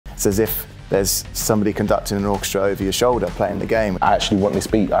It's as if there's somebody conducting an orchestra over your shoulder playing the game. I actually want this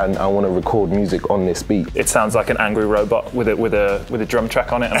beat and I want to record music on this beat. It sounds like an angry robot with a drum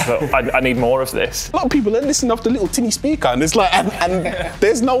track on it, and I thought, I need more of this. A lot of people are listening off the little tinny speaker and it's like, and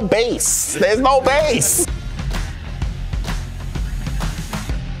there's no bass. There's no bass.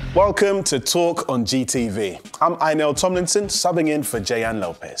 Welcome to Talk on gTV. I'm Inel Tomlinson, subbing in for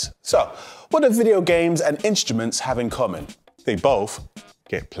Lopez. So, what do video games and instruments have in common? They both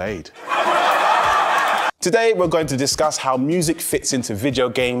get played. Today, we're going to discuss how music fits into video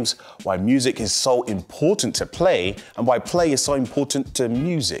games, why music is so important to play, and why play is so important to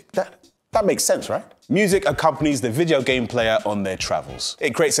music. That makes sense, right? Music accompanies the video game player on their travels.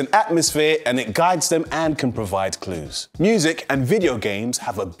 It creates an atmosphere and it guides them and can provide clues. Music and video games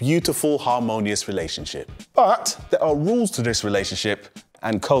have a beautiful, harmonious relationship. But there are rules to this relationship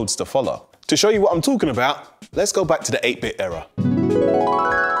and codes to follow. To show you what I'm talking about, let's go back to the 8-bit era.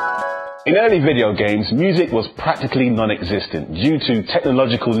 In early video games, music was practically non-existent due to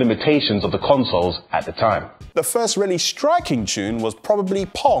technological limitations of the consoles at the time. The first really striking tune was probably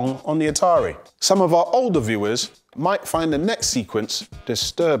Pong on the Atari. Some of our older viewers might find the next sequence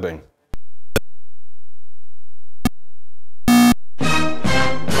disturbing.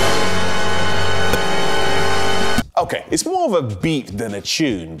 Okay, it's more of a beat than a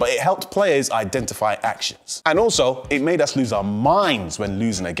tune, but it helped players identify actions. And also, it made us lose our minds when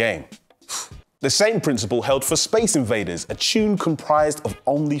losing a game. The same principle held for Space Invaders, a tune comprised of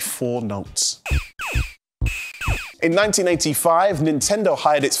only 4 notes. In 1985, Nintendo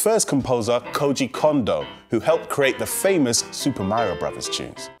hired its first composer, Koji Kondo, who helped create the famous Super Mario Bros.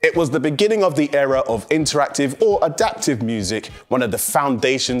 Tunes. It was the beginning of the era of interactive or adaptive music, one of the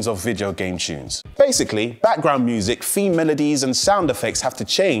foundations of video game tunes. Basically, background music, theme melodies, and sound effects have to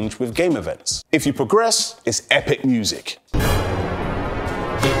change with game events. If you progress, it's epic music.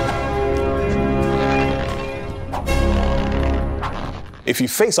 If you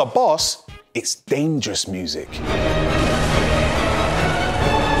face a boss, it's dangerous music.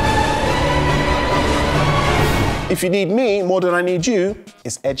 If you need me more than I need you,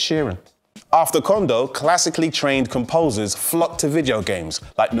 it's Ed Sheeran. After Kondo, classically trained composers flocked to video games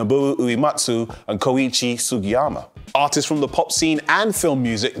like Nobuo Uematsu and Koichi Sugiyama. Artists from the pop scene and film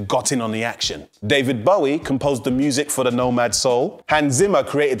music got in on the action. David Bowie composed the music for the Nomad Soul. Hans Zimmer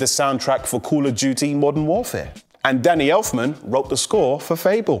created the soundtrack for Call of Duty Modern Warfare. And Danny Elfman wrote the score for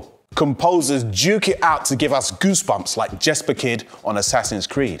Fable. Composers duke it out to give us goosebumps like Jesper Kid on Assassin's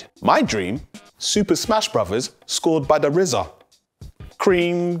Creed. My dream, Super Smash Bros. Scored by the RZA.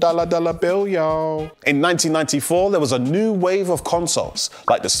 Cream dollar bill, yo. In 1994, there was a new wave of consoles,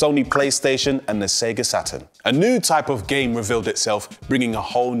 like the Sony PlayStation and the Sega Saturn. A new type of game revealed itself, bringing a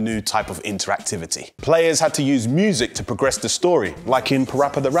whole new type of interactivity. Players had to use music to progress the story, like in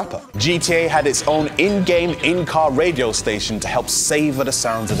Parappa the Rapper. GTA had its own in-game, in-car radio station to help savor the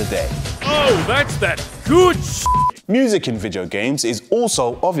sounds of the day. Oh, that's that good shit. Music in video games is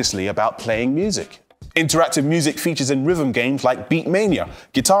also obviously about playing music. Interactive music features in rhythm games like Beatmania,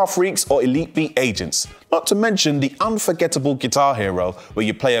 Guitar Freaks, or Elite Beat Agents. Not to mention the unforgettable Guitar Hero, where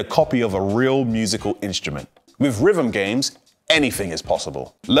you play a copy of a real musical instrument. With rhythm games, anything is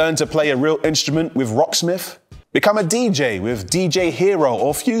possible. Learn to play a real instrument with Rocksmith. Become a DJ with DJ Hero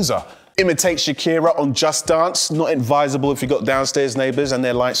or Fuser. Imitate Shakira on Just Dance, not advisable if you've got downstairs neighbors and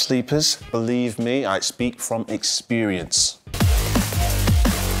they're light sleepers. Believe me, I speak from experience.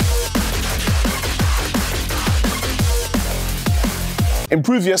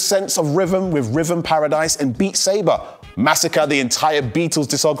 Improve your sense of rhythm with Rhythm Paradise and Beat Saber. Massacre the entire Beatles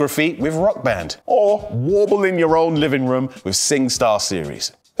discography with Rock Band. Or warble in your own living room with SingStar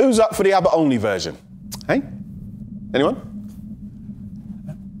series. Who's up for the ABBA-only version? Hey? Anyone?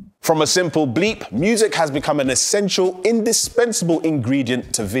 From a simple bleep, music has become an essential, indispensable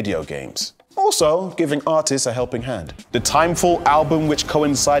ingredient to video games. Also, giving artists a helping hand. The Timefall album, which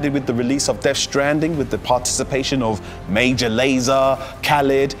coincided with the release of Death Stranding with the participation of Major Lazer,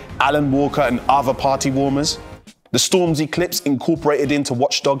 Khaled, Alan Walker and other party warmers. The Stormzy clips incorporated into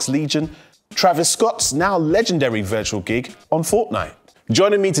Watch Dogs Legion. Travis Scott's now legendary virtual gig on Fortnite.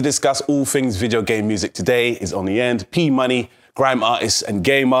 Joining me to discuss all things video game music today is On The End, P Money, grime artist and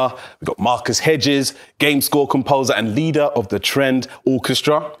gamer. We've got Marcus Hedges, game score composer and leader of the Trend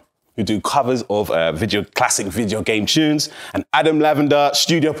Orchestra, who do covers of classic video game tunes, and Adam Lavender,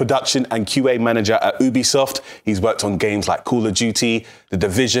 studio production and QA manager at Ubisoft. He's worked on games like Call of Duty, The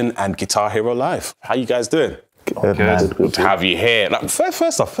Division, and Guitar Hero Live. How you guys doing? Good to have you here. Now,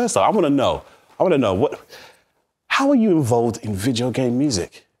 first off, I want to know how are you involved in video game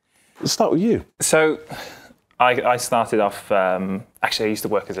music? Let's start with you. So, I started off, actually I used to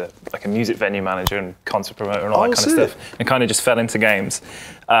work as a music venue manager and concert promoter and all that kind of stuff, and kind of just fell into games.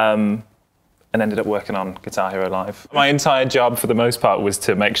 And ended up working on Guitar Hero Live. My entire job, for the most part, was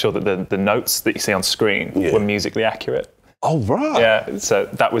to make sure that the notes that you see on screen were musically accurate. Oh, right. Yeah, so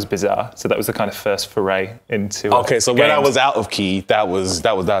that was bizarre. So that was the kind of first foray into Okay, so games. when I was out of key, that was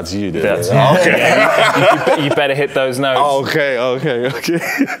down to you then. Okay. You better hit those notes. Okay.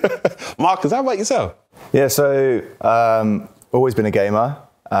 Marcus, how about yourself? Yeah, so always been a gamer,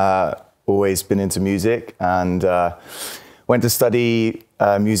 always been into music, and went to study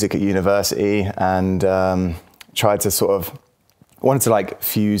music at university, and tried to wanted to like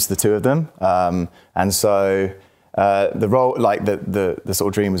fuse the two of them, and so the role, like the sort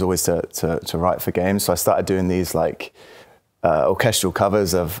of dream was always to write for games. So I started doing these like orchestral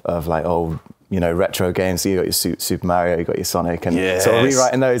covers of like old, retro games. So you got your Super Mario, you got your Sonic, and sort of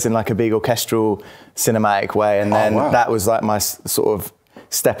rewriting those in like a big orchestral cinematic way. And then that was like my sort of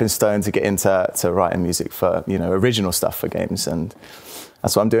stepping stone to get into writing music for original stuff for games, and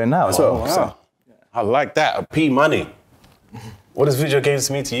that's what I'm doing now as well. Wow. So. I like that. P Money. What does video games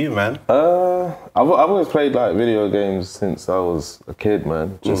mean to you, man? I've always played like video games since I was a kid,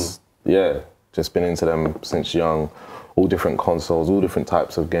 man. Just been into them since young. All different consoles, all different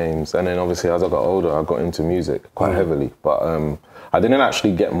types of games. And then obviously as I got older, I got into music quite heavily. But I didn't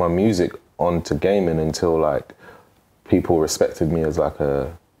actually get my music onto gaming until like people respected me as like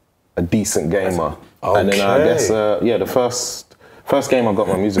a decent gamer. Okay. And then I guess, the first game I got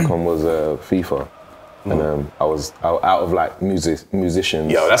my music on was FIFA. And I was out of like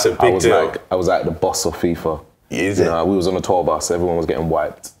musicians. Yo, that's a big deal. I was like the boss of FIFA. Is it? We was on a tour bus, everyone was getting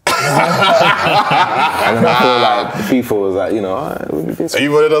wiped. And then I feel like FIFA was like, Are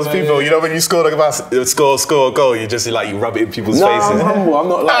you one of those people, when you score a goal, you just like, you rub it in people's faces? I'm humble, I'm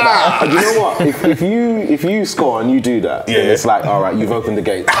not like that. You know what, if you score and you do that, then it's like, all right, you've opened the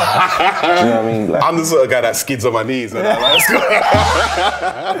gate. Do you know what I mean? Like, I'm the sort of guy that skids on my knees. And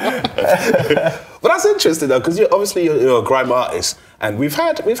but that's interesting though, because you're a grime artist, and we've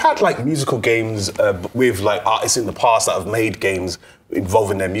had like musical games with like artists in the past that have made games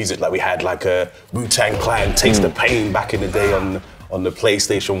involving their music. Like we had like a Wu-Tang Clan, Taste the Pain back in the day on the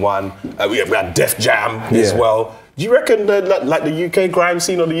PlayStation 1. We had Def Jam as well. Do you reckon like the UK grime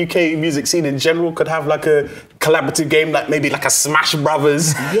scene or the UK music scene in general could have like a collaborative game, like maybe like a Smash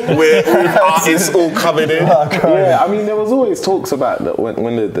Brothers, with artists all coming in? Yeah, I mean, there was always talks about that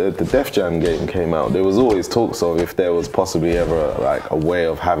when the Def Jam game came out. There was always talks of if there was possibly ever like a way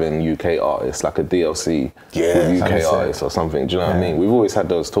of having UK artists, like a DLC with UK artists or something. Do you know what I mean? We've always had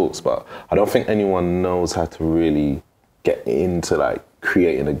those talks, but I don't think anyone knows how to really get into like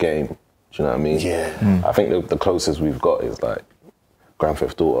creating a game. Do you know what I mean? Yeah. I think the closest we've got is like Grand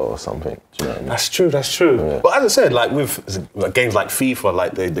Theft Auto or something. Do you know what I mean? That's true. Yeah. But as I said, like with games like FIFA,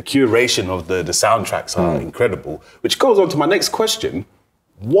 like the curation of the soundtracks are incredible. Which goes on to my next question.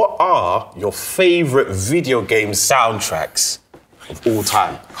 What are your favourite video game soundtracks of all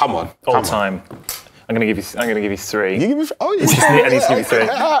time? Come on. All time. I'm gonna give you three. You give me? Oh, yeah. I need to give you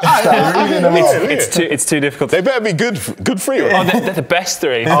three. It's too difficult. They better be good three. Oh, they're the best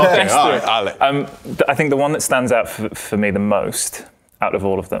three. Okay, I think the one that stands out for me the most out of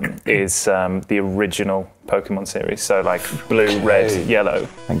all of them is the original Pokemon series. So like blue, red, yellow.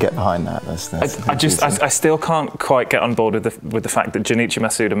 And get behind that. I still can't quite get on board with the fact that Junichi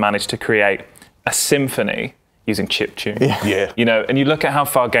Masuda managed to create a symphony using chiptune. Yeah. And you look at how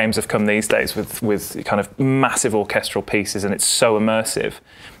far games have come these days with kind of massive orchestral pieces, and it's so immersive.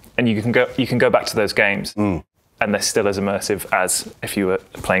 And you can go back to those games, and they're still as immersive as if you were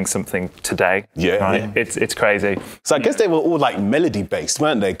playing something today. Yeah, right? yeah. It's crazy. So I guess they were all like melody based,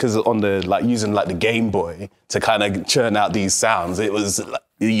 weren't they? Because on the using like the Game Boy to kind of churn out these sounds, it was like,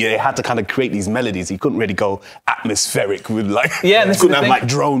 you had to kind of create these melodies. You couldn't really go atmospheric with like, you couldn't have like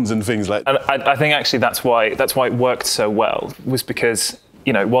drones and things like that. And I think actually that's why it worked so well, was because,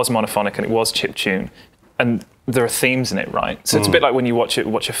 it was monophonic and it was chiptune, and there are themes in it, right? So it's a bit like when you watch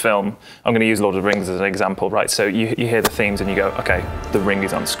a film. I'm going to use Lord of the Rings as an example, right? So you hear the themes and you go, okay, the ring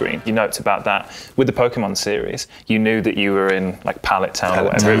is on screen. You know it's about that. With the Pokemon series, you knew that you were in like Pallet Town or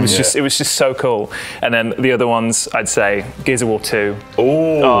whatever. It was just so cool. And then the other ones, I'd say Gears of War 2.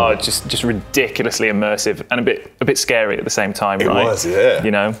 Oh, just ridiculously immersive and a bit scary at the same time, right? It was,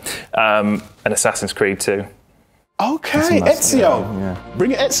 yeah. And Assassin's Creed 2. Okay, Ezio.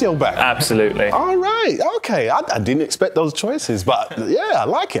 Bring Ezio back. Absolutely. All right, okay. I didn't expect those choices, but I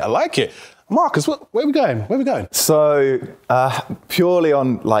like it. Marcus, where are we going? So, purely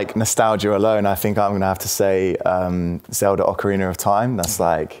on like nostalgia alone, I think I'm going to have to say Zelda Ocarina of Time. That's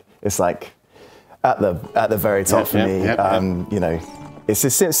like, it's like at the very top for me. You know, it's a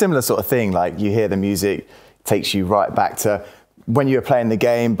similar sort of thing. Like you hear the music, takes you right back to when you were playing the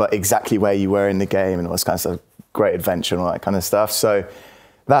game, but exactly where you were in the game, and all this kind of stuff. Great adventure and all that kind of stuff. So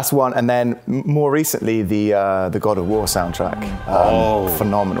that's one. And then more recently, the God of War soundtrack.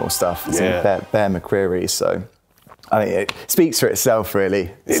 Phenomenal stuff. It's Bear McCreary. So I think it speaks for itself, really.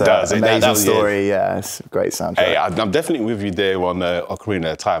 It does. Amazing story. Yeah, it's a great soundtrack. Hey, I'm definitely with you there on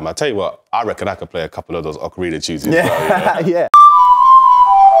Ocarina of Time. I tell you what, I reckon I could play a couple of those Ocarina tunes. Yeah, well, you know? yeah.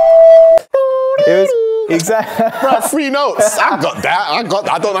 It was exactly. Bro, 3 notes. I got that.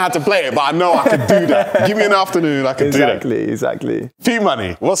 I don't know how to play it, but I know I could do that. Give me an afternoon, I could do that. Exactly.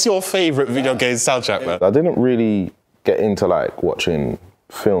 P-Money, what's your favourite video game soundtrack, man? I didn't really get into like watching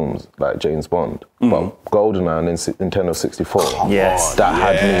films like James Bond, but GoldenEye and Nintendo 64. Yes. That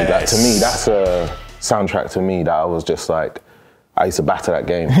had me. That to me, that's a soundtrack to me that I was just like, I used to batter that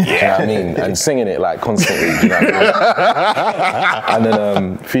game. Do you know what I mean? And singing it like constantly. Do you know what I mean? And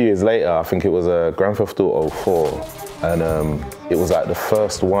then a few years later, I think it was Grand Theft Auto 4, and it was like the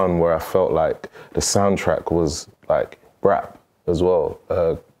first one where I felt like the soundtrack was like rap as well.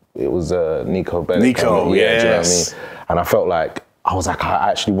 It was Nico Bellic. Nico, Do you know what I mean? And I felt like, I was like,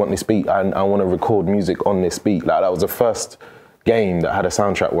 I actually want this beat. I want to record music on this beat. Like that was the first game that had a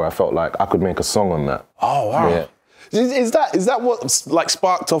soundtrack where I felt like I could make a song on that. Oh, wow. Yeah. Is that what like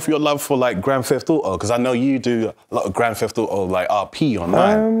sparked off your love for like Grand Theft Auto? Because I know you do a lot of Grand Theft Auto like RP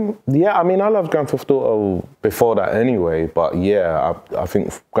online. Yeah, I mean, I loved Grand Theft Auto before that anyway, but yeah, I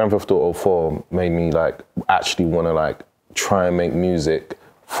think Grand Theft Auto 4 made me like actually want to like try and make music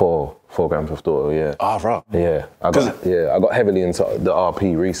for Grand Theft Auto, yeah. Ah, right. Yeah, I got heavily into the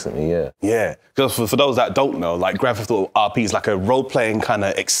RP recently, yeah. Yeah, because for those that don't know, like Grand Theft Auto RP is like a role-playing kind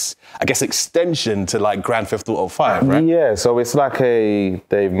of, extension to like Grand Theft Auto 5, right? Yeah, so it's like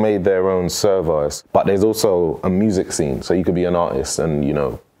they've made their own servers, but there's also a music scene, so you could be an artist and, you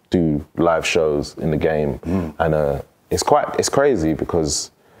know, do live shows in the game. And it's crazy because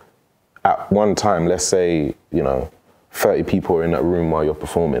at one time, let's say, you know, 30 people are in that room while you're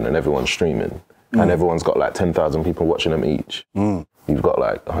performing and everyone's streaming. And everyone's got like 10,000 people watching them each. You've got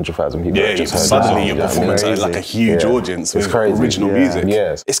like 100,000 people that just heard suddenly your your performance has like a huge audience with original music.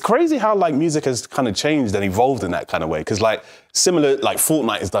 Yes. It's crazy how like music has kind of changed and evolved in that kind of way. Because like similar, like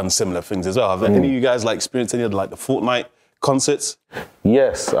Fortnite has done similar things as well. Have any of you guys like experienced any of like the Fortnite concerts?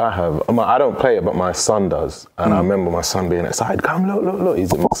 Yes, I have. I don't play it, but my son does. And I remember my son being excited, come look.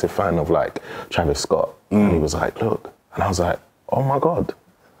 He's a massive fan of like Travis Scott. And he was like, look. And I was like, oh my God.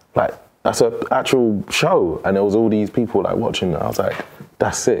 Like, that's an actual show. And there was all these people like watching it. I was like,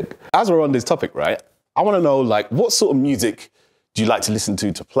 that's sick. As we're on this topic, right, I want to know like what sort of music do you like to listen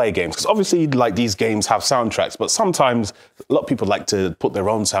to play games? Because obviously like these games have soundtracks, but sometimes a lot of people like to put their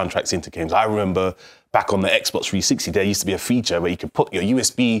own soundtracks into games. I remember back on the Xbox 360, there used to be a feature where you could put your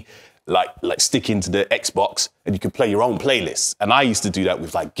USB like stick into the Xbox and you could play your own playlists. And I used to do that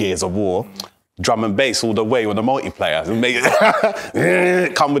with like Gears of War. Drum and bass all the way on the multiplayer.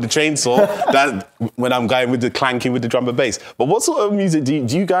 Come with the chainsaw. That when I'm going with the clanking with the drum and bass. But what sort of music do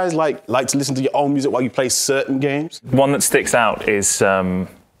you guys like to listen to your own music while you play certain games? One that sticks out is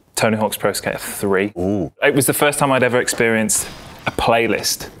Tony Hawk's Pro Skater 3. Ooh. It was the first time I'd ever experienced a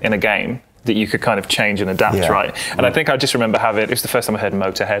playlist in a game that you could kind of change and adapt, right? And I think I just remember it was the first time I heard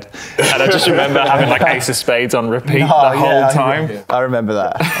Motorhead. And I just remember having like Ace of Spades on repeat the whole time. I remember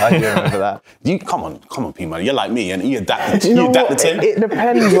that. I do remember that. Come on, P-Man, you're like me and you adapt You know adapt what? the team. It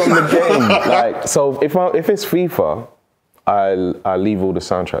depends on the game. Like, so if it's FIFA, I leave all the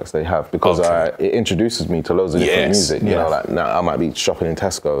soundtracks they have because it introduces me to loads of different music. You know, like now I might be shopping in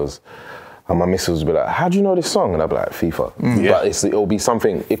Tesco's. And my missus will be like, how do you know this song? And I'll be like, FIFA. But it'll be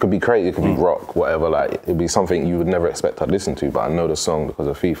something, it could be crazy, it could be rock, whatever. Like, it'll be something you would never expect I'd listen to, but I know the song because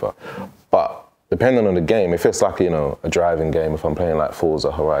of FIFA. But depending on the game, if it's like, you know, a driving game, if I'm playing like Forza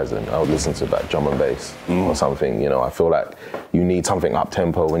Horizon, I would listen to like drum and bass or something. You know, I feel like you need something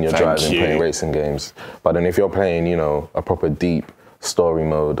up-tempo when you're playing racing games. But then if you're playing, you know, a proper deep story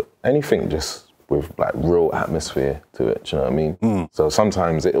mode, anything just with like real atmosphere to it, do you know what I mean? So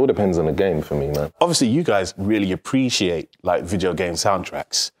sometimes it all depends on the game for me, man. Obviously, you guys really appreciate like video game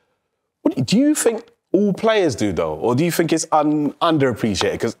soundtracks. Do you think all players do though? Or do you think it's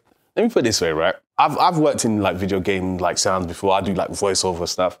underappreciated? Because let me put it this way, right? I've worked in like video game like sounds before. I do like voiceover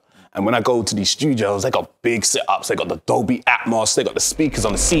stuff. And when I go to these studios, they got big setups. They got the Dolby Atmos. They got the speakers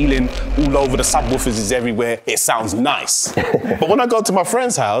on the ceiling, all over. The subwoofers is everywhere. It sounds nice. But when I go to my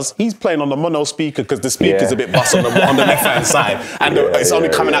friend's house, he's playing on the mono speaker because the speaker's a bit bust on the left-hand side. And it's only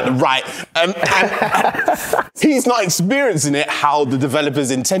coming out the right. And he's not experiencing it how the developers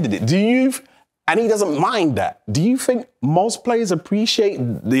intended it. Do you and he doesn't mind that. Do you think most players appreciate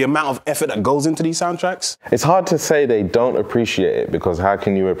the amount of effort that goes into these soundtracks? It's hard to say they don't appreciate it, because how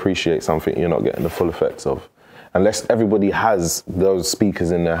can you appreciate something you're not getting the full effects of? Unless everybody has those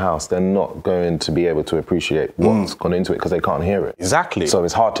speakers in their house, they're not going to be able to appreciate what's gone into it, because they can't hear it. Exactly. So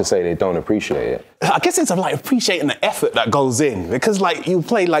it's hard to say they don't appreciate it. I guess it's like appreciating the effort that goes in, because like you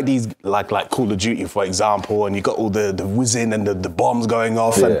play like these, like Call of Duty, for example, and you got all the whizzing and the bombs going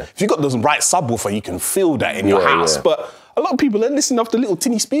off, and if you got those right subwoofer, you can feel that in your house. But a lot of people are listening off the little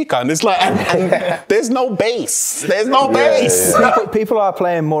tinny speaker, and it's like, and there's no bass. There's no bass. People are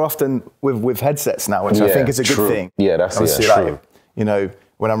playing more often with headsets now, which I think is a good thing. Yeah, that's obviously true. Like, you know,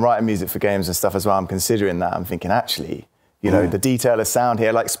 when I'm writing music for games and stuff as well, I'm considering that. I'm thinking, actually, you know, the detail of sound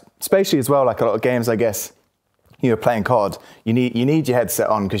here, like spatially as well, like a lot of games, I guess, you know, playing COD, you need your headset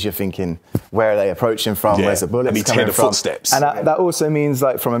on, because you're thinking, where are they approaching from? Where's the bullets coming from? And you hear the footsteps. And that also means,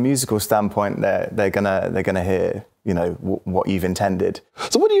 like, from a musical standpoint, they're gonna hear, you know, what you've intended.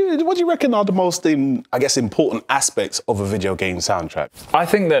 So what do you reckon are the most, I guess, important aspects of a video game soundtrack? I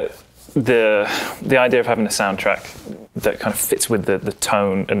think that the idea of having a soundtrack that kind of fits with the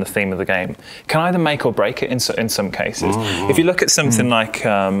tone and the theme of the game can either make or break it in some cases. If you look at something like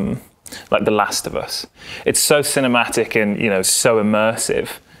The Last of Us, it's so cinematic and, you know, so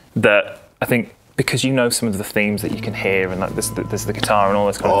immersive that I think, because you know some of the themes that you can hear, and like there's the guitar and all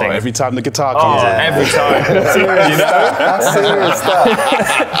this kind of thing. Every time the guitar comes in. Every time. You know? That's serious stuff.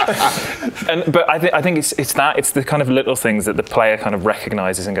 But I think it's the kind of little things that the player kind of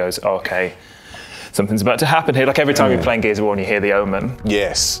recognises and goes, oh, okay, something's about to happen here. Like every time you're playing Gears of War and you hear the Omen.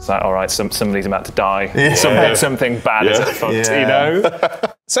 Yes. It's like, all right, somebody's about to die. Something bad is afoot, you know?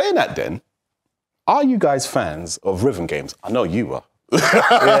 Saying that then, are you guys fans of rhythm games? I know you are.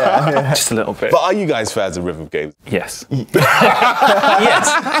 Just a little bit. But are you guys fans of rhythm games? Yes. Yes.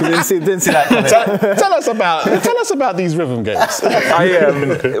 Didn't see that coming. Tell us about these rhythm games.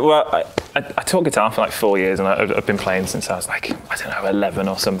 I taught guitar for like 4 years, and I've been playing since I was like, I don't know, 11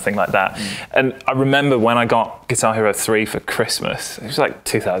 or something like that. And I remember when I got Guitar Hero 3 for Christmas, it was like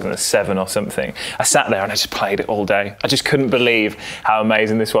 2007 or something. I sat there and I just played it all day. I just couldn't believe how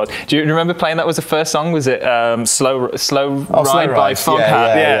amazing this was. Do you remember playing that? Was the first song? Was it Slow Ride by Foghat?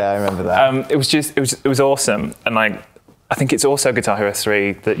 Yeah, I remember that. It was awesome, and like, I think it's also Guitar Hero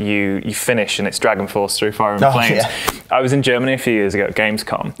 3 that you finish, and it's Dragon Force Through Fire and Flames. Yeah. I was in Germany a few years ago at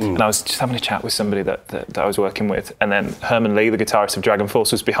Gamescom, and I was just having a chat with somebody that I was working with, and then Herman Lee, the guitarist of Dragon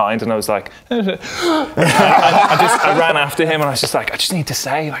Force, was behind, and I was like, I ran after him, and I was just like, I just need to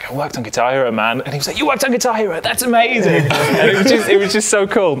say, like, I worked on Guitar Hero, man. And he was like, you worked on Guitar Hero? That's amazing. And it was just so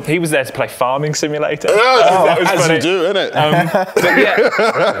cool. He was there to play Farming Simulator. That was funny. You do, innit? But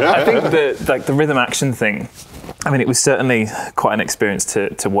yeah, I think the rhythm action thing, I mean, it was certainly quite an experience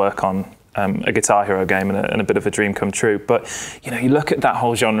to work on a Guitar Hero game, and a bit of a dream come true. But, you know, you look at that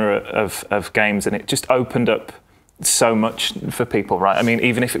whole genre of games, and it just opened up so much for people, right? I mean,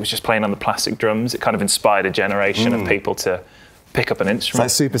 even if it was just playing on the plastic drums, it kind of inspired a generation of people to pick up an instrument.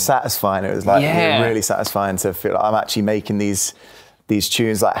 It's like super satisfying. It was like really satisfying to feel like I'm actually making these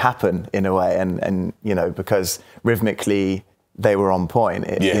tunes like happen in a way, and you know, because rhythmically they were on point.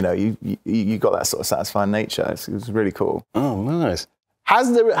 You know, you got that sort of satisfying nature. It was really cool. Oh, nice.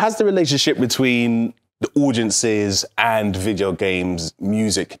 Has the relationship between the audiences and video games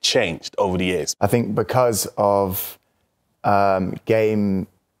music changed over the years? I think because of game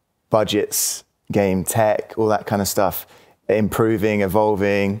budgets, game tech, all that kind of stuff, improving,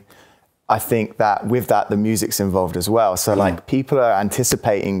 evolving, I think that with that, the music's involved as well. So like people are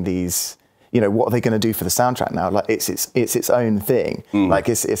anticipating these, you know, what are they going to do for the soundtrack now? Like it's its own thing. Like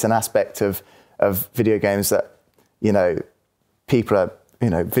it's an aspect of video games that, you know, people are, you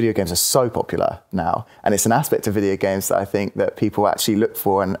know, video games are so popular now, and it's an aspect of video games that I think that people actually look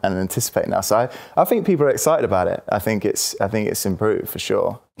for and anticipate now. So I think people are excited about it. I think it's improved for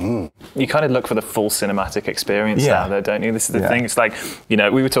sure. You kind of look for the full cinematic experience now, though, don't you? This is the thing. It's like, you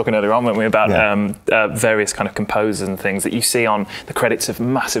know, we were talking earlier on, weren't we, about various kind of composers and things that you see on the credits of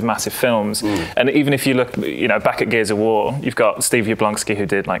massive films. And even if you look, you know, back at Gears of War, you've got Steve Jablonsky, who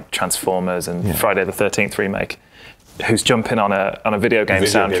did like Transformers and Friday the 13th remake, who's jumping on a video game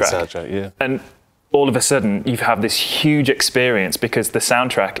soundtrack. And all of a sudden, you have this huge experience because the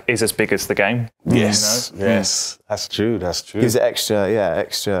soundtrack is as big as the game. Yes, you know? Yes, that's true. That's true. Gives it extra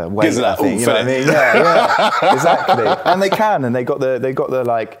weight. I think, you know what I mean? Yeah, exactly. And they got the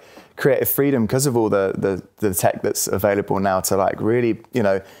like creative freedom because of all the tech that's available now to like really, you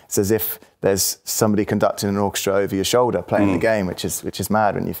know, it's as if there's somebody conducting an orchestra over your shoulder playing the game, which is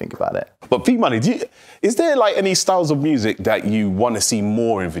mad when you think about it. But P Money, is there like any styles of music that you want to see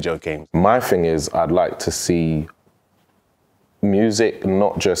more in video games? My thing is, I'd like to see music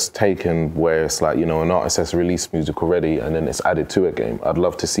not just taken where it's like, you know, an artist has released music already and then it's added to a game. I'd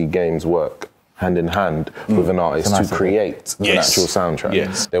love to see games work hand in hand with an artist to create an actual soundtrack.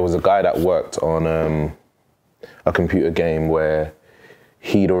 Yes. There was a guy that worked on a computer game where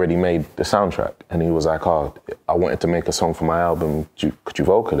he'd already made the soundtrack and he was like, oh, I wanted to make a song for my album, could you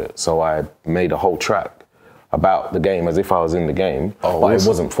vocal it? So I made a whole track about the game as if I was in the game, but it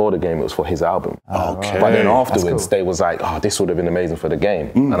wasn't for the game, it was for his album. Okay. But then afterwards, they was like, oh, this would have been amazing for the game.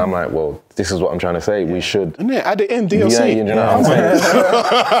 And I'm like, well, this is what I'm trying to say, we should... add it in, DLC. Yeah, you know what I'm saying?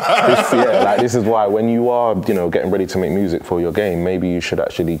 Like, this is why when you are, you know, getting ready to make music for your game, maybe you should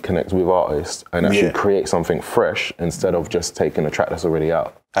actually connect with artists and actually create something fresh instead of just taking a track that's already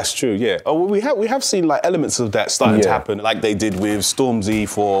out. That's true, yeah. Oh, well, we have seen like elements of that starting to happen, like they did with Stormzy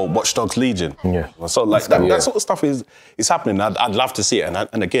for Watch Dogs Legion. Yeah. So like that sort of stuff is happening. I'd love to see it.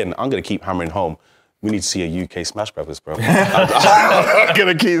 And again, I'm going to keep hammering home. We need to see a UK Smash Brothers, bro. I'm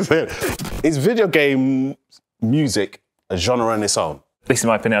going to keep saying. Is video game music a genre in its own? At least in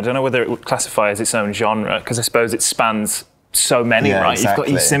my opinion, I don't know whether it would classify as its own genre, because I suppose it spans so many, right? Exactly. You've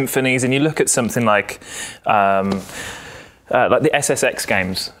got your symphonies, and you look at something like the SSX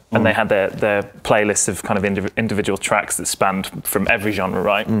games, and they had their playlists of kind of individual tracks that spanned from every genre,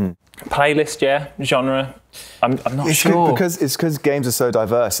 right? Playlist, genre. I'm not sure because games are so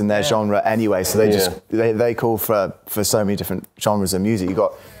diverse in their genre anyway. So they call for so many different genres of music. You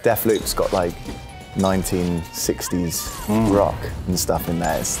got Deathloop's got like 1960s rock and stuff in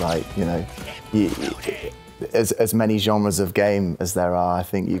there. It's like, you know, as many genres of game as there are, I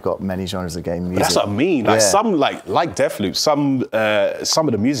think you've got many genres of game music. But that's what I mean. Like some like Deathloop, some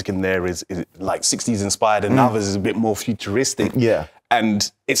of the music in there is like 60s inspired, and others is a bit more futuristic. Yeah.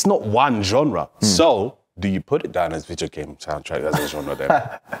 And it's not one genre. So do you put it down as video game soundtrack as a genre then?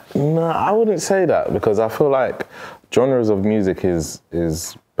 No, I wouldn't say that, because I feel like genres of music is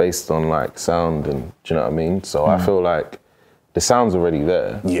based on like sound, and do you know what I mean? So I feel like the sound's already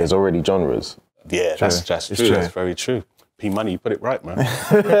there. Yeah. There's already genres. Yeah, that's true. That's very true. P Money, you put it right, man.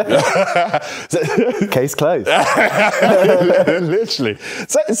 Case closed. Literally.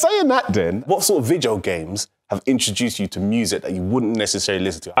 So, saying that then, what sort of video games have introduced you to music that you wouldn't necessarily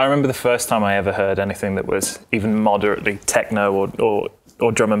listen to? I remember the first time I ever heard anything that was even moderately techno or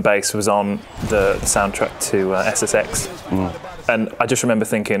drum and bass was on the soundtrack to SSX. And I just remember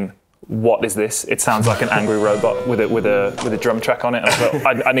thinking, what is this? It sounds like an angry robot with a drum track on it. And I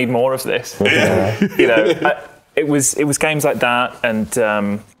thought, I need more of this. You know, it was games like that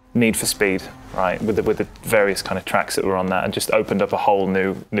and Need for Speed, right, with the various kind of tracks that were on that, and just opened up a whole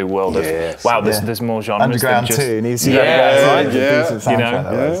new world of wow. There's more genres. Underground than just, too. Needs to right? You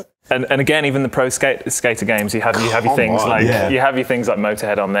know. And again, even the pro skater games, you have your things like you have your things like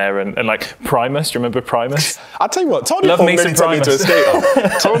Motorhead on there, and like Primus. Do you remember Primus? I'll tell you what, Tony Hawk nearly turned me into a skater.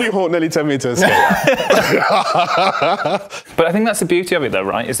 Tony Hawk nearly turned me into a skater. But I think that's the beauty of it, though,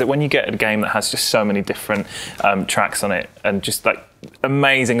 right? Is that when you get a game that has just so many different tracks on it, and just like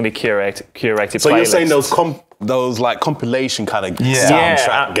amazingly curated so playlists. You're saying those like compilation kind of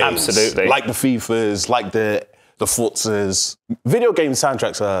soundtrack games, absolutely, like the FIFAs, like the Forzas. Video game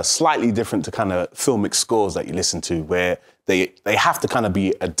soundtracks are slightly different to kind of filmic scores that you listen to, where they have to kind of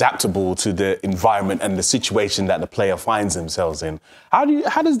be adaptable to the environment and the situation that the player finds themselves in. How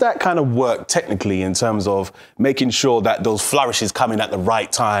does that kind of work technically in terms of making sure that those flourishes come in at the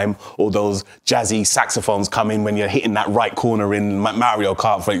right time, or those jazzy saxophones come in when you're hitting that right corner in Mario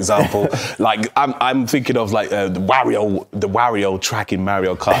Kart, for example? Like I'm thinking of like the Wario track in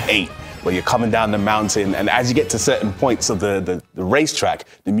Mario Kart 8. Where you're coming down the mountain, and as you get to certain points of the racetrack,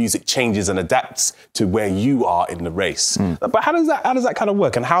 the music changes and adapts to where you are in the race. But how does that kind of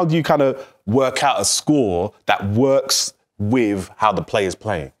work? And how do you kind of work out a score that works with how the player's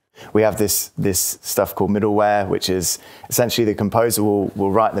playing? We have this stuff called middleware, which is essentially the composer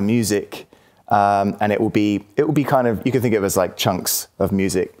will write the music, and it will be kind of, you can think of it as like chunks of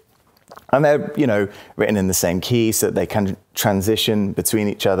music. And they're, you know, written in the same key so that they can transition between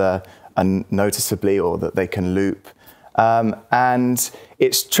each other unnoticeably, or that they can loop. And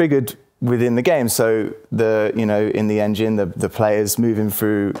it's triggered within the game. So in the engine, the player's moving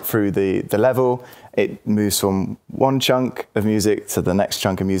through the level. It moves from one chunk of music to the next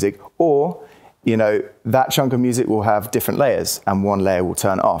chunk of music, or that chunk of music will have different layers, and one layer will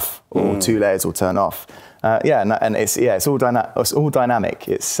turn off, or two layers will turn off. Yeah, and it's all dynamic.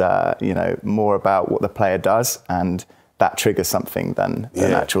 It's more about what the player does, and that triggers something than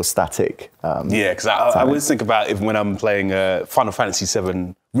an actual static. Yeah, because I always think about it when I'm playing Final Fantasy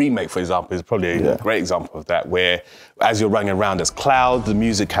VII Remake, for example, is probably a great example of that, where as you're running around, there's clouds, the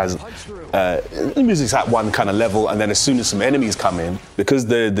music's at one kind of level, and then as soon as some enemies come in, because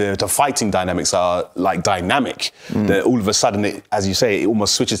the fighting dynamics are like dynamic, all of a sudden, as you say, it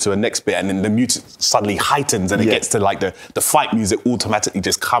almost switches to a next bit, and then the music suddenly heightens, and it gets to like the fight music automatically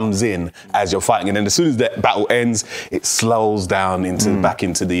just comes in as you're fighting, and then as soon as the battle ends, it slows down back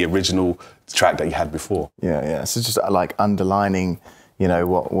into the original track that you had before. Yeah. So just like underlining,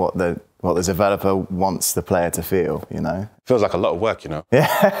 what the developer wants the player to feel. Feels like a lot of work, Yeah.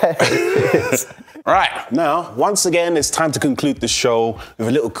 Right, now, once again, it's time to conclude the show with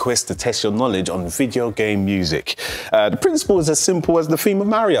a little quiz to test your knowledge on video game music. The principle is as simple as the theme of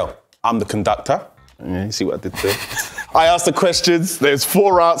Mario. I'm the conductor. Yeah, you see what I did there? I ask the questions, there's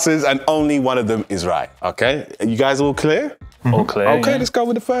 4 answers, and only one of them is right, okay? Are you guys all clear? All clear. Okay, let's go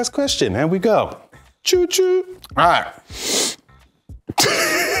with the first question. Here we go. Choo-choo. All right.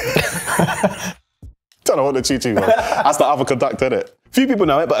 Don't know what the choo-choo was. That's the other conductor, isn't it? Few people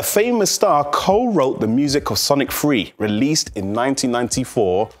know it, but a famous star co-wrote the music of Sonic 3, released in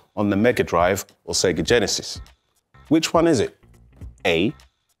 1994 on the Mega Drive or Sega Genesis. Which one is it? A,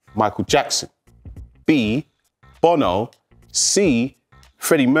 Michael Jackson. B, Bono. C,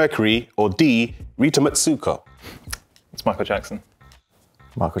 Freddie Mercury. Or D, Rita Mitsuko. It's Michael Jackson.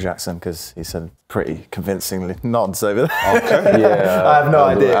 Michael Jackson, because he said pretty convincingly nods over there. Okay. Yeah. I have no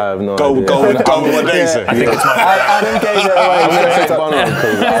idea. I have no Go idea. with what they say. I think it's Michael Adam gave it away. I'm going to say Bono,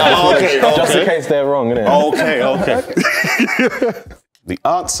 Okay. just in case they're wrong, innit? Okay. The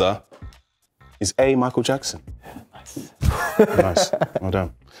answer is A, Michael Jackson. Nice. Well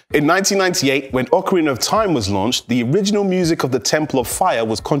done. In 1998, when Ocarina of Time was launched, the original music of the Temple of Fire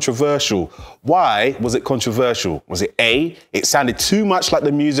was controversial. Why was it controversial? Was it A, it sounded too much like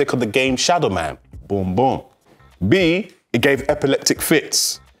the music of the game Shadow Man? Boom, boom. B, it gave epileptic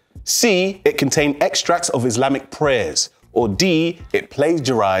fits. C, it contained extracts of Islamic prayers. Or D, it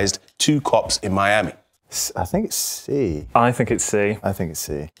plagiarized 2 Cops in Miami. I think it's C. I think it's C. I think it's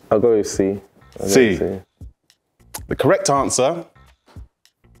C. I'll go with C. C. The correct answer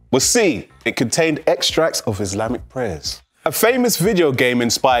was C. It contained extracts of Islamic prayers. A famous video game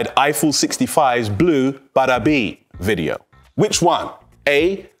inspired Eiffel 65's Blue Bada Bee video. Which one?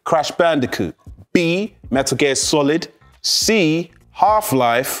 A, Crash Bandicoot. B, Metal Gear Solid. C,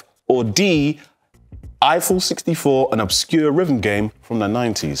 Half-Life. Or D, Eiffel 64, an obscure rhythm game from the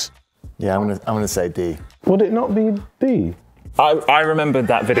 90s. Yeah, I'm gonna say D. Would it not be D? I remembered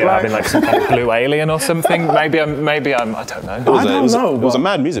that video having like some kind of blue alien or something. Maybe I'm. I don't know. It was a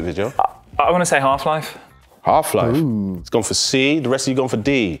mad music video. I want to say Half-Life. Half-Life. It's gone for C. The rest of you gone for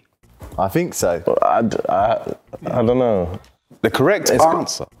D. I think so. I don't know. The correct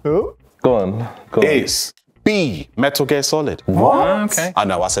answer Go on. is B, Metal Gear Solid. What? Okay. I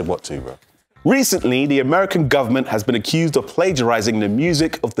know, I said what too, bro. Recently, the American government has been accused of plagiarizing the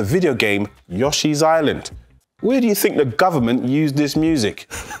music of the video game Yoshi's Island. Where do you think the government used this music?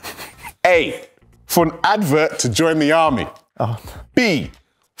 A, for an advert to join the army. B,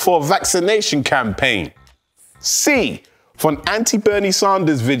 for a vaccination campaign. C, for an anti-Bernie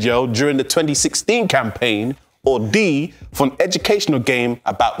Sanders video during the 2016 campaign. Or D, for an educational game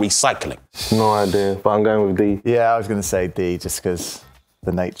about recycling. No idea, but I'm going with D. Yeah, I was gonna say D, just because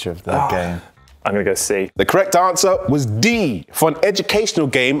the nature of the game. I'm going to go C. The correct answer was D, for an educational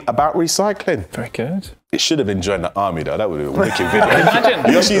game about recycling. Very good. It should have been Join the Army, though. That would be a wicked video.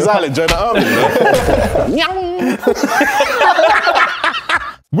 Imagine. Yoshi's Island, Join the Army.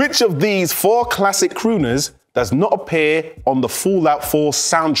 Which of these 4 classic crooners does not appear on the Fallout 4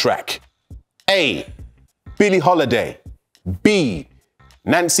 soundtrack? A, Billie Holiday. B,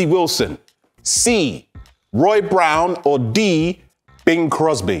 Nancy Wilson. C, Roy Brown. Or D, Bing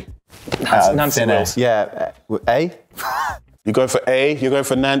Crosby. Nancy Wilson. Yeah, A? You're going for A, you're going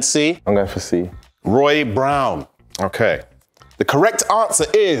for Nancy. I'm going for C. Roy Brown. Okay. The correct answer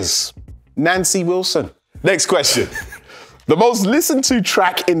is Nancy Wilson. Next question. The most listened to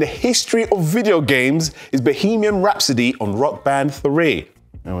track in the history of video games is Bohemian Rhapsody on Rock Band 3.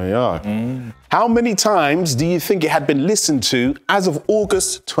 There we are. How many times do you think it had been listened to as of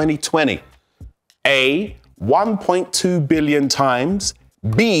August 2020? A, 1.2 billion times.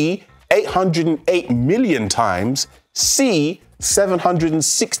 B, 808 million times. C,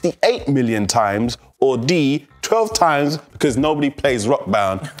 768 million times. Or D, 12 times because nobody plays Rock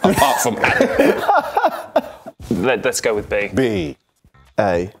Band apart from Let's go with B. B.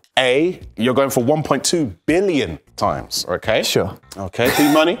 A. A, you're going for 1.2 billion times, okay? Sure. Okay,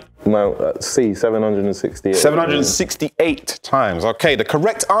 P-Money? No, C, 768. 768 times. Okay, the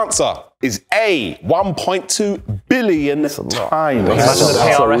correct answer is A, 1.2 billion times. Imagine the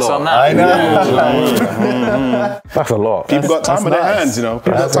PRS on that. I know. That's a lot. People got time on their nice. hands, you know.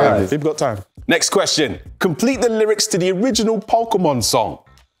 People got time. People got time. Next question. Complete the lyrics to the original Pokemon song.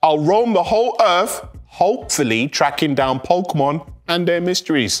 I'll roam the whole earth, hopefully tracking down Pokemon and their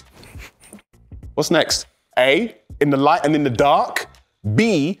mysteries. What's next? A, in the light and in the dark.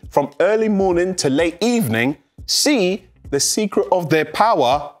 B, from early morning to late evening. C, the secret of their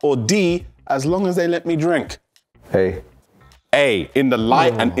power. Or D, as long as they let me drink. A. A, in the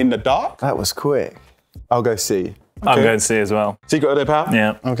light and in the dark. That was quick. I'll go C. I'm going to C as well. Secret of their power?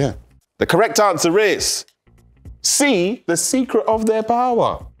 Yeah. Okay. The correct answer is C, the secret of their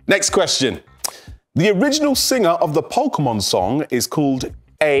power. Next question. The original singer of the Pokemon song is called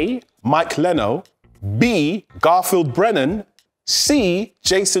A, Mike Leno, B, Garfield Brennan, C,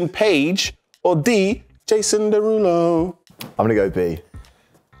 Jason Page, or D, Jason Derulo. I'm gonna go B.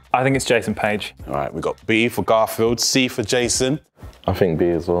 I think it's Jason Page. All right, we got B for Garfield, C for Jason, I think B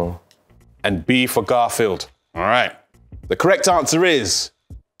as well. and B for Garfield. All right. The correct answer is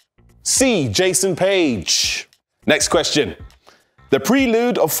C, Jason Page. Next question. The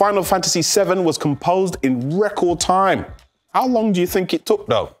prelude of Final Fantasy VII was composed in record time. How long do you think it took,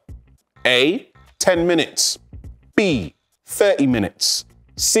 though? A, 10 minutes. B, 30 minutes.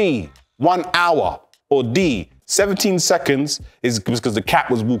 C, 1 hour. Or D, 17 seconds is because the cat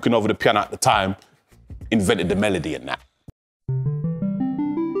was walking over the piano at the time, invented the melody and that.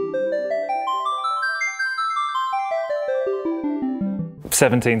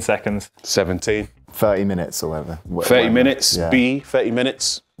 17 seconds. 17. 30 minutes or whatever. 30 minutes. Yeah. B, 30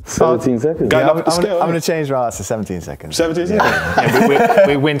 minutes. 17 seconds. Going Yeah, up the scale. I'm gonna change my answer to 17 seconds. 17 seconds. Yeah,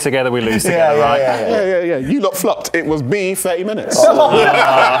 we win together, we lose together, right? Yeah. You lot flopped. It was B, 30 minutes. I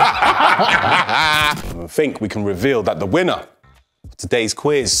think we can reveal that the winner of today's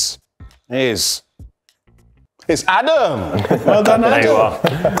quiz is Adam. Well done, There you Adam. are.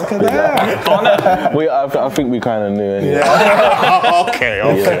 Look at that. I think we kind of knew anyway. Okay.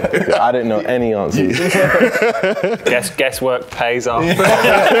 Yeah. I didn't know any answers. Guesswork pays off.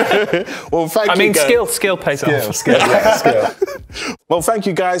 Well, thank I you mean, guys. skill pays off. Skill. Well, thank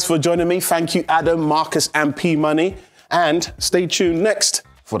you guys for joining me. Thank you, Adam, Marcus, and P-Money. And stay tuned next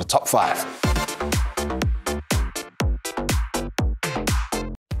for the top 5.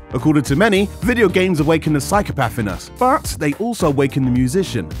 According to many, video games awaken the psychopath in us, but they also awaken the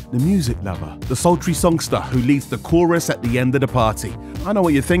musician, the music lover, the sultry songster who leads the chorus at the end of the party. I know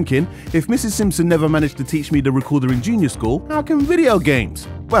what you're thinking. If Mrs. Simpson never managed to teach me the recorder in junior school, how can video games?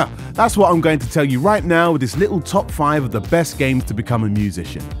 Well, that's what I'm going to tell you right now with this little top 5 of the best games to become a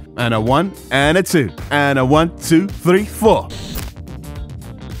musician. And a 1, and a 2, and a 1, 2, 3, 4.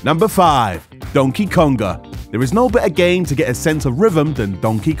 Number 5, Donkey Konga. There is no better game to get a sense of rhythm than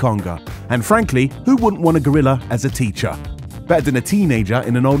Donkey Konga. And frankly, who wouldn't want a gorilla as a teacher? Better than a teenager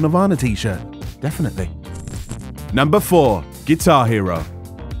in an old Nirvana t-shirt. Definitely. Number 4, Guitar Hero.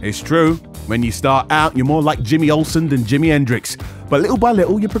 It's true, when you start out, you're more like Jimmy Olsen than Jimi Hendrix. But little by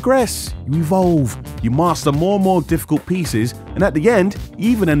little, you progress, you evolve, you master more and more difficult pieces, and at the end,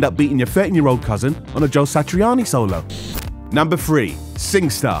 you even end up beating your 13-year-old cousin on a Joe Satriani solo. Number 3,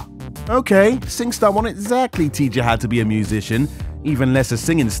 SingStar. Okay, SingStar won't exactly teach you how to be a musician, even less a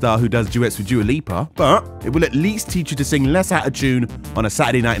singing star who does duets with Dua Lipa, but it will at least teach you to sing less out of tune on a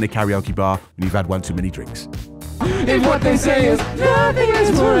Saturday night in a karaoke bar when you've had one too many drinks. If what they say is nothing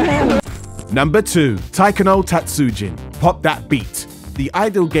is forever. Number 2, Taiko Tatsujin. Pop That Beat. The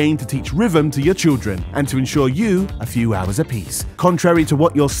ideal game to teach rhythm to your children and to ensure you a few hours apiece. Contrary to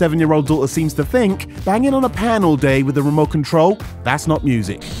what your 7-year-old daughter seems to think, banging on a pan all day with a remote control, that's not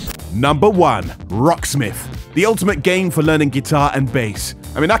music. Number 1, Rocksmith. The ultimate game for learning guitar and bass.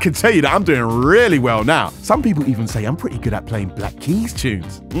 I mean, I can tell you that I'm doing really well now. Some people even say I'm pretty good at playing Black Keys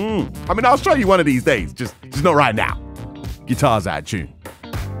tunes. I mean, I'll show you one of these days, just not right now. Guitar's out of tune.